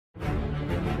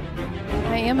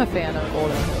am a fan of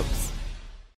Golden Hoops.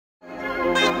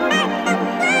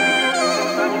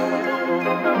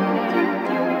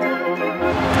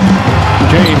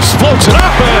 James floats it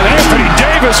up, and Anthony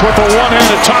Davis with a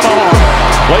one-handed tomahawk.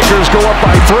 Lakers go up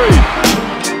by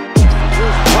 3.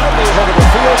 Here's Bradley ahead of the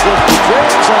field with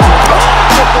James on the top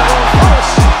of the one pass.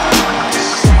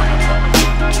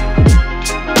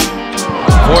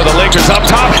 For the Lakers up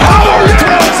top, Howard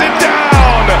throws it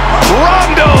down.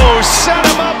 Rondo set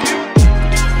him up.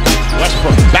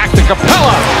 Westbrook back to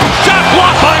Capella. Shot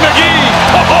blocked by McGee.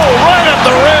 Oh, right at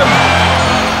the rim.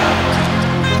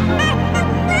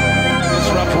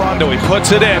 Disrupt Rondo. He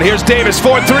puts it in. Here's Davis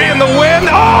 4-3 in the win.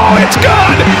 Oh, it's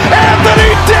good.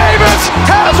 Anthony Davis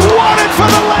has won it for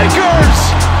the Lakers.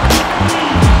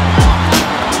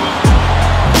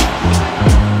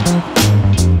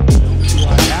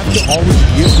 Always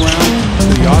give ground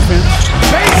to the offense.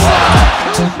 Baseline!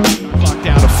 Clock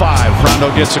down to 5.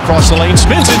 Rondo gets across the lane,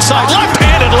 spins inside,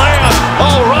 left-handed layup.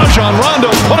 Oh, Rajon Rondo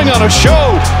putting on a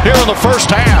show here in the first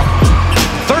half.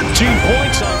 13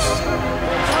 points on.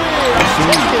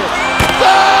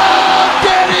 Oh,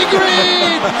 Danny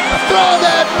Green! Throw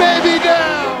that baby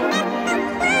down!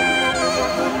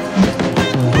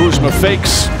 Kuzma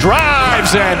fakes,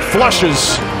 drives, and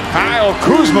flushes. Kyle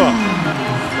Kuzma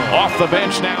off the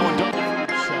bench now.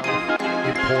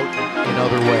 Important in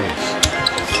other ways.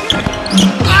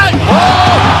 Oh,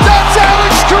 that's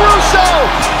Alex Caruso!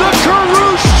 The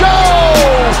Caruso!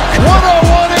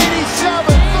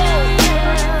 101-87.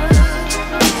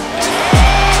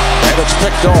 And it's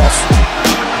picked off.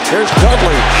 Here's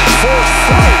Dudley. Full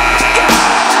flight.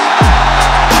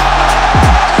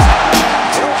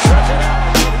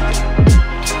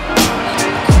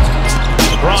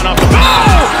 LeBron up the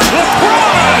ball!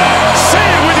 LeBron! Say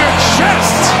it with your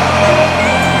chest!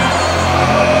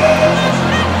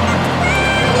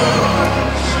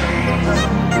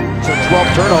 It's a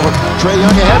 12 turnover. Trae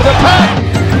Young ahead of the pack.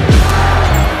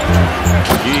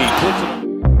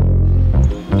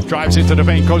 Drives into the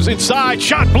paint, goes inside,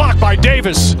 shot blocked by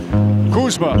Davis.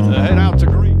 Kuzma, the head out to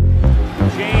Green.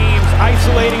 James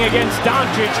isolating against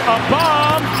Doncic, a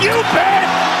bomb, you bet!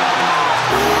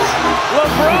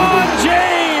 LeBron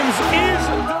James is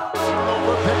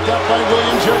Picked up by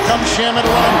Williams. Here comes Shamet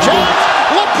around James.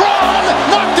 LeBron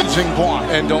knocked it.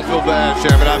 And don't feel bad,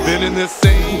 Shamet. I've been in this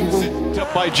same situation.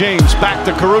 Up by James, back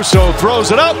to Caruso,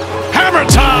 throws it up. Hammer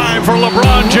time for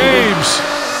LeBron James.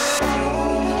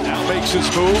 Now makes his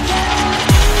move.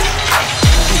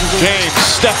 James,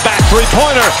 step back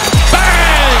three-pointer.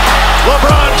 Bang!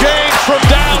 LeBron James from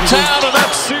downtown, and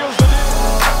that seals the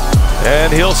deal.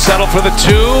 And he'll settle for the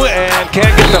 2 and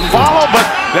can't get the follow, but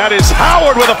that is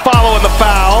Howard with a follow in the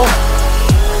foul.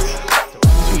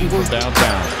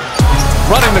 Downtown.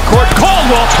 Running the court,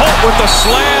 Caldwell Pope with the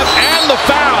slam and the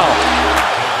foul.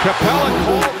 Capella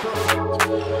called.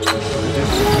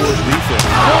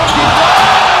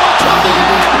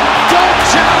 Don't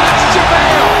challenge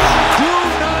JaVale. Do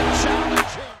not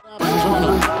challenge him.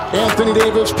 Anthony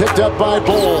Davis picked up by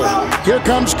Bull. Here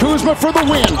comes Kuzma for the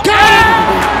win. .4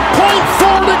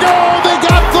 to go. They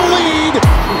got the lead.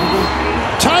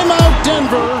 Timeout,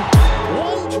 Denver.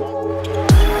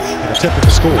 A tip of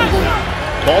the score.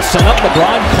 ball sent up.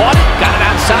 LeBron caught it, got it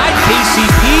outside.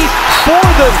 KCP for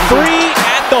the 3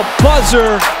 at the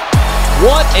buzzer.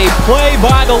 What a play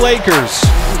by the Lakers.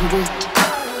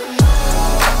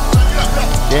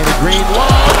 Danny Green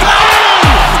long.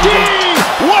 D!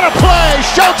 What a play!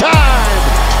 Showtime!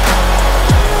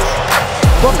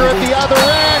 Booker at the other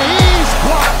end. He's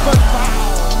blocked but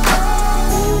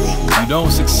fouled. You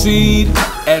don't succeed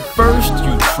at first,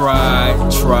 you try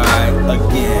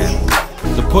again.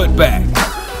 The put back.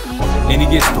 And he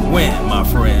gets the win, my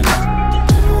friend. Here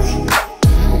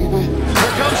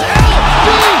comes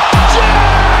LBJ!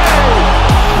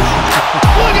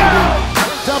 Look out!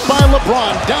 Up by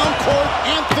LeBron. Down court,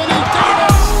 Anthony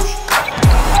Davis.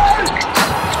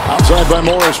 Outside by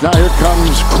Morris. Now here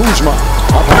comes Kuzma.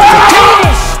 Up to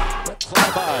Davis.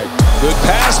 Good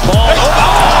pass, ball.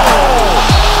 Oh!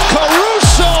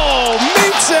 Caruso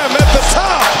meets him at the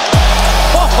top.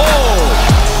 Oh!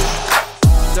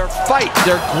 Their fight,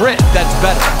 their grit, that's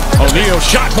better. O'Neal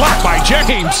shot blocked by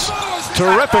James.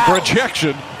 Terrific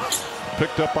rejection.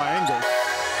 Picked up by Ingles.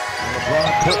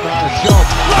 LeBron putting on a show.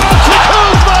 To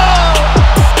Kuzma!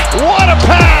 What a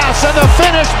pass and the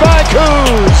finish by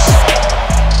Kuz.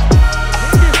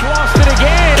 He's lost it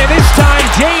again, and this time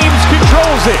James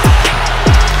controls it.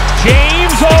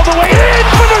 James all the way in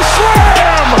for the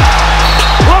slam!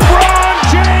 LeBron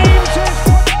James!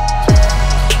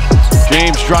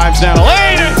 James drives down the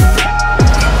lane and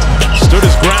stood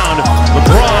his ground.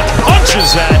 LeBron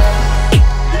punches that.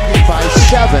 By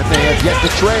 7. They have yet to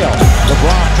trail.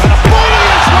 LeBron trying to bully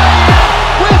his way in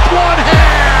with one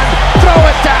hand. Throw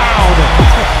it down.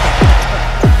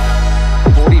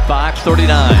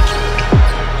 45-39.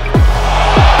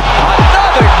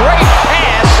 Another great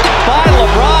pass by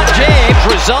LeBron James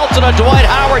results in a Dwight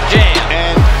Howard jam.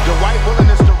 And Dwight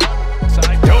willingness to run.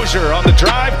 Side Dozier on the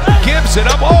drive, gives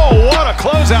it up. Oh, what a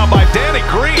closeout by Danny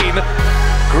Green.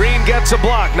 Green gets a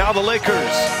block. Now the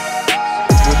Lakers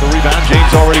with the rebound.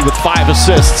 James already with 5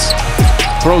 assists.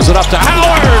 Throws it up to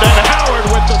Howard, and Howard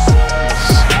with the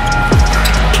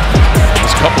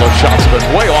This couple of shots have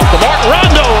been way off the mark.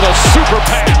 Rondo with a super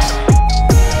pass.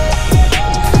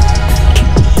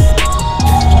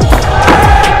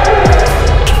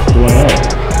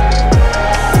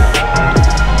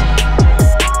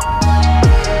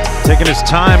 Taking his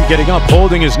time, getting up,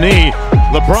 holding his knee.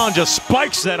 LeBron just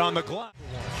spikes that on the glass.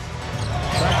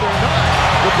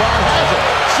 LeBron has it.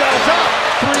 Sells up.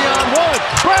 3-on-1.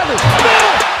 Bradley.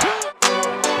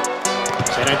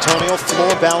 San Antonio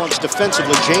floor balanced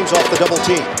defensively. James off the double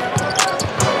team.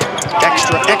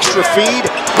 Extra feed.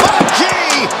 G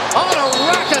on a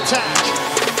rack attack.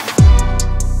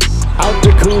 Out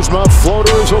to Kuzma.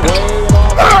 Floaters away.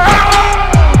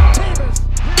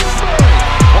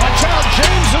 Watch out.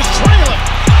 James is trailing.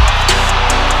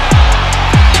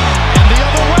 And the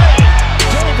other way.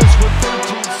 Davis with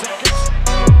 13 seconds.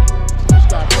 He's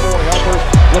got 4 helpers.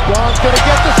 LeBron's going to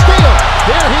get the steal.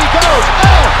 There he goes.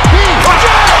 LBJ.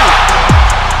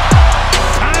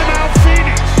 Timeout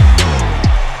Phoenix.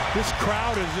 This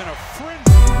crowd is in a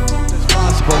frenzy. It's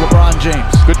possible. LeBron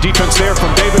James. Good defense there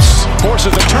from Davis.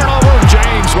 Forces a turnover.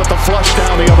 James with the flush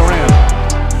down the other end.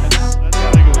 I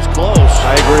think it was close.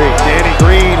 I agree. Danny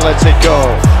Green lets it go.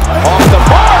 Off the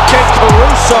mark, and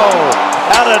Caruso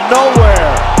out of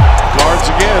nowhere. Guards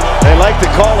again. They like to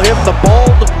call him the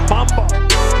bold Mamba.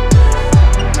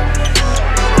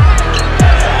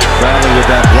 Bradley with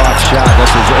that block shot.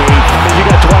 That's his 8th. I mean, you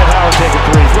got Dwight Howard taking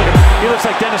threes. Look at him. He looks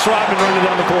like Dennis Rodman running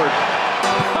down the court.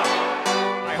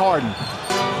 Harden.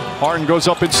 Harden goes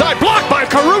up inside. Blocked by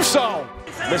Caruso.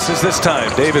 Misses this time.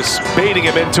 Davis baiting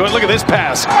him into it. Look at this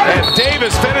pass. And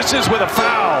Davis finishes with a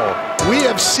foul. We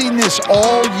have seen this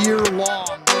all year long.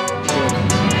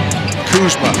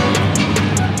 Kuzma.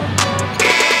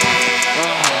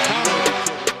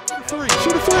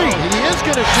 Shoot a three. He is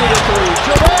going to shoot a 3.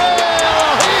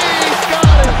 Joel, he's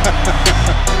got it.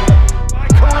 By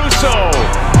Caruso.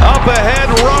 Up ahead,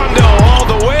 Rondo all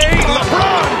the way.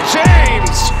 LeBron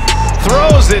James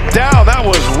throws it down. That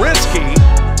was risky.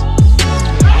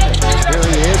 Here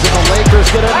he is, and the Lakers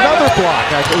get another block.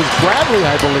 It was Bradley,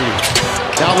 I believe.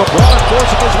 Now LeBron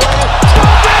forcing his way in.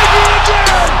 Stop Brady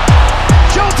again!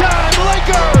 Showtime,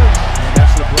 Lakers!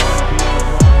 That's LeBron.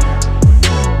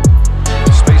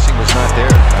 The spacing was not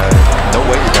there. No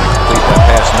way you're going to complete that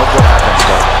pass. No good offense,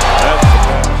 though.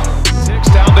 6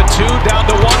 down to 2, down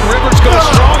to 1. Rivers goes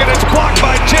strong, and it's blocked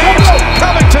by James.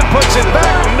 Covington puts it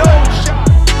back. No shot.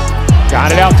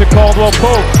 Got it out to Caldwell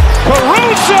Pope.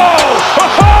 Caruso!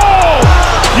 Oh!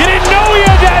 You didn't know he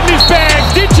had that in his bag,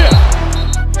 did you?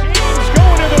 James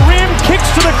going to the rim,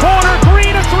 kicks to the corner.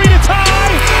 Green a 3 to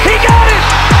tie. He got it!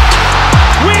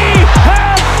 We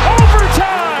have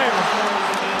overtime!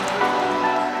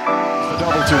 The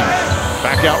double team.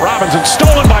 Back out Robinson,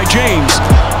 stolen by James.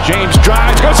 James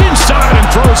drives, goes inside, and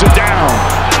throws it down.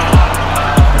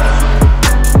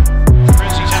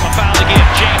 Grizzlies have a foul again.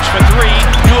 James for 3.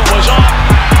 Knew it was off.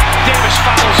 Davis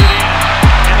fouls it in.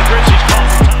 And the Grizzlies call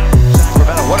for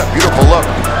time. What a beautiful look.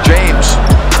 James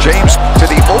to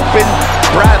the open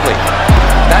Bradley.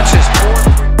 That's his 4th.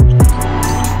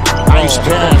 Nice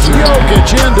pass.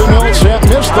 Jokic into Millsap.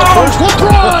 Missed the first.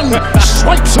 LeBron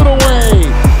swipes it away.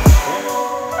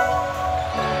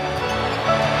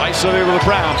 Iso there with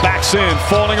Brown. Backs in,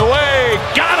 falling away.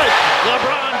 Got it!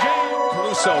 LeBron James.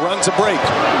 Caruso runs a break.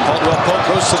 Caldwell Pope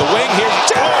goes to the wing. Here's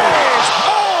James!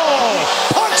 Oh!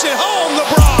 Punch it home,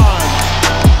 LeBron!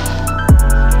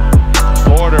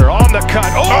 Porter on the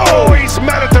cut. Oh! He's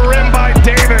met at the rim by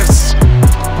Davis.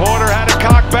 Porter had it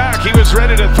cocked back. He was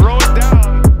ready to throw it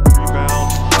down.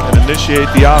 Rebound. And initiate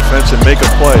the offense and make a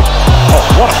play. Oh,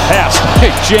 what a pass.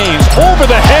 Hey, James over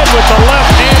the head with the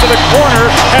left hand to the corner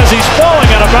as he's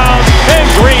falling out of bounds, and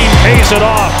Green pays it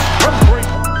off.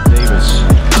 Davis.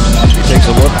 He takes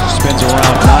a look, spins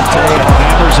around. Conte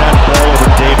hammers that ball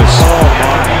over Davis. Oh,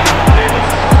 my.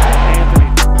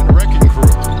 Wrecking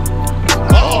crew.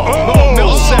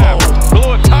 Millsap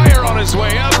blew a tire on his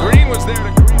way out. Green was there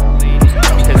to green.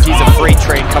 Because he's a freight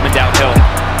train coming downhill.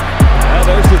 Now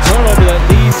there's the turnover that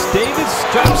leads. Davis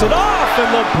drops it off,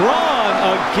 and LeBron